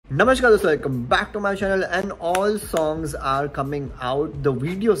Namaskar dosto, welcome back to my channel, and all songs are coming out, the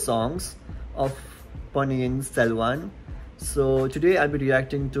video songs of Ponniyin Selvan. So today I'll be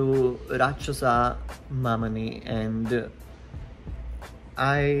reacting to Ratchasa Maamaney, and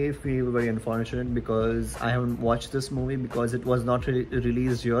I feel very unfortunate because I haven't watched this movie because it was not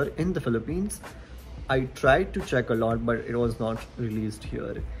released here in the Philippines. I tried to check a lot, but it was not released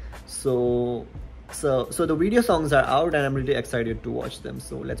here. So the video songs are out and I'm really excited to watch them.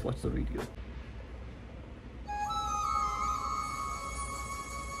 So let's watch the video.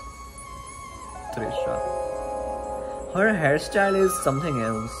 Trisha. Her hairstyle is something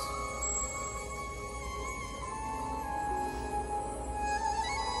else.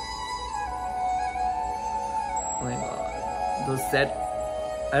 Oh my god. The set,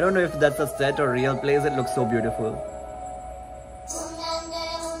 I don't know if that's a set or real place, it looks so beautiful.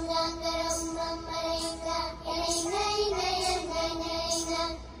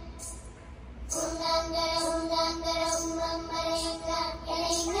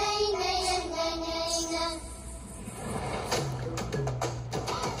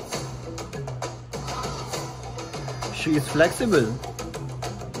 She is flexible.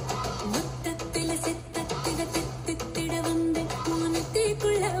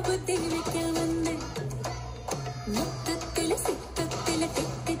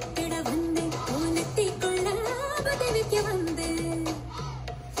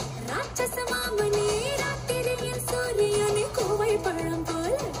 Ratchasa Maamaney, Pratikriyadena Sooriyane kovai palam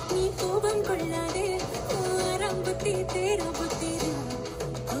pole, nee kobam kollade, arambuthi tera buthira.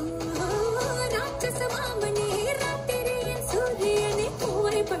 Ratchasa Maamaney, Pratikriyadena Sooriyane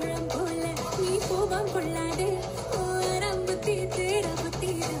kovai palam pole, nee kobam kollade, arambuthi tera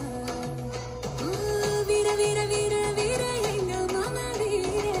buthira. Veera veera veera veera enga mama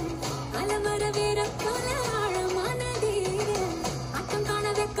veera, alamara veera kola alamana veera, attam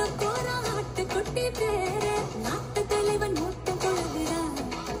kaana vekka kora hattu kutti pere, nattu thalevan mottam kolavira.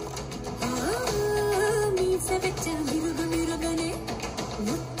 Meesa vecha miruga mirugane,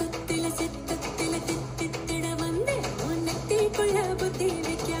 muttuttila settattila tittida vande, onnatti kolla buddhi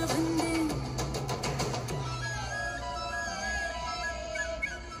vekya vande.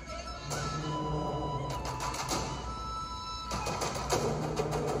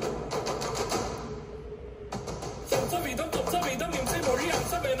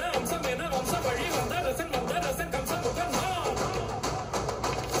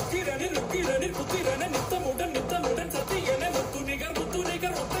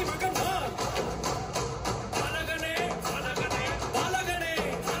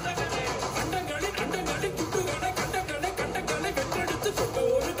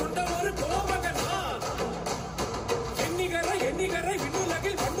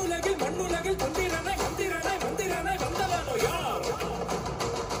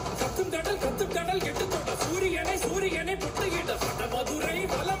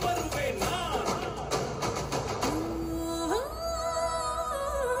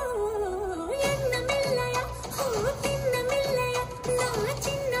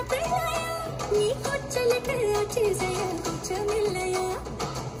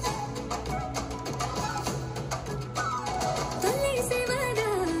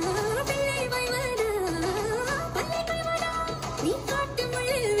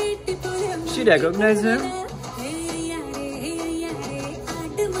 She recognized him?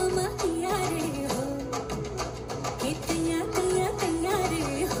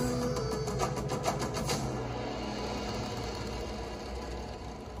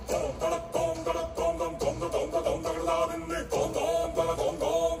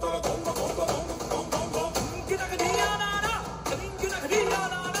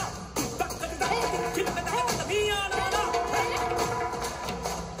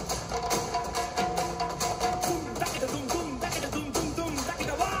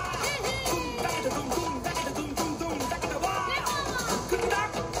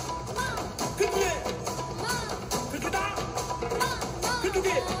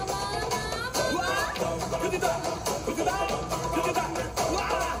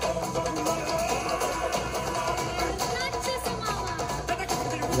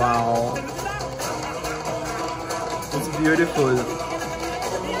 Wow, it's beautiful.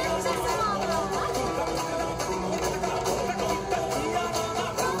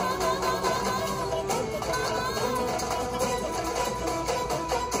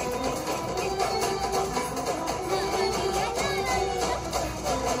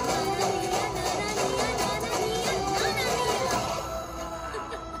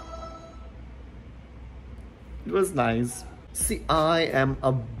 It was nice. See, I am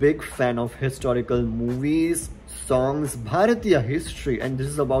a big fan of historical movies, songs Bharatiya history, and this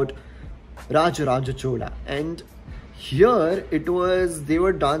is about Raja Chola. And here it was, they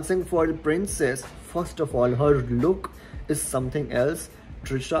were dancing for the princess. First of all, her look is something else.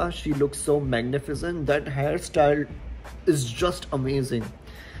 Trisha, she looks so magnificent. That hairstyle is just amazing.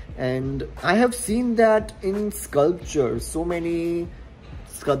 And I have seen that in sculptures, so many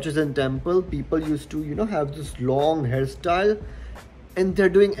sculptures in temple, people used to, you know, have this long hairstyle, and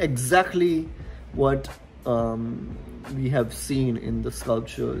they're doing exactly what we have seen in the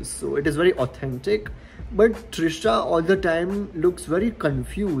sculptures. So it is very authentic. But Trisha all the time looks very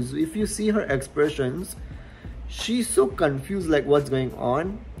confused. If you see her expressions, she's so confused, like what's going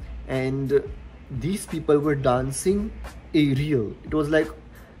on. And these people were dancing aerial. It was like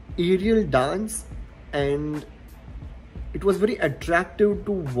aerial dance, and it was very attractive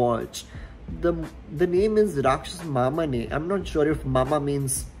to watch. The name is Ratchasa Maamaney. I'm not sure if Mama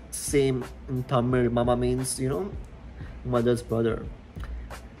means same in Tamil. Mama means, you know, mother's brother.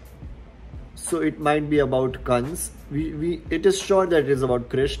 So it might be about Kans. It is sure that it is about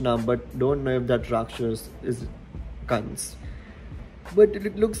Krishna, but don't know if that Rakshas is Kans. But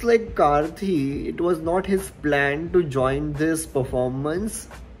it looks like Karthi, it was not his plan to join this performance,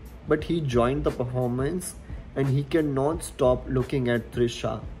 but he joined the performance, and he cannot stop looking at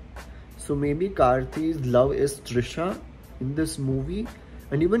Trisha. So maybe Karthi's love is Trisha in this movie.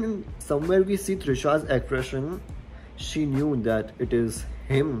 And even somewhere we see Trisha's expression, she knew that it is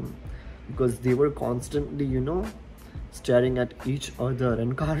him, because they were constantly, you know, staring at each other.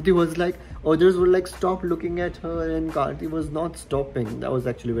 And Karthi was like, others were like, stop looking at her, and Karthi was not stopping. That was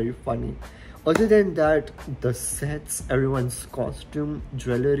actually very funny. Other than that, the sets, everyone's costume,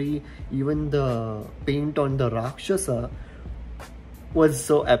 jewelry, even the paint on the Rakshasa was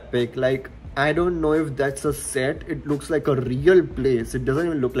so epic. Like, I don't know if that's a set. It looks like a real place. It doesn't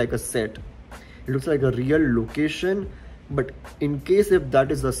even look like a set. It looks like a real location. But in case if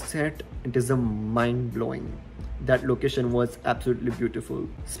that is a set, it is a mind-blowing. That location was absolutely beautiful.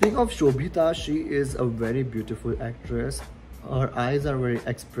 Speaking of Shobhita, she is a very beautiful actress. Her eyes are very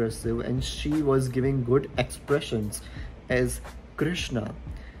expressive, and she was giving good expressions as Krishna.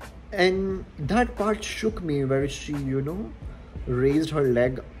 And that part shook me, where she, you know, raised her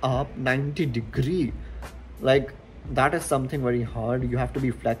leg up 90 degree. Like, that is something very hard. You have to be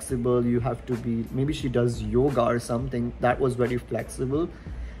flexible. You have to be, maybe she does yoga or something. That was very flexible.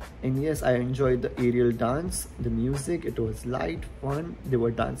 And yes, I enjoyed the aerial dance, the music. It was light, fun. They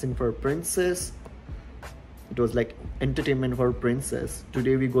were dancing for a princess. It was like entertainment for princess.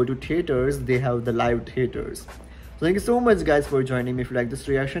 Today we go to theaters, they have the live theaters. So thank you so much guys for joining me. If you like this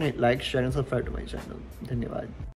reaction, hit like, share and subscribe to my channel. Dhanyavad.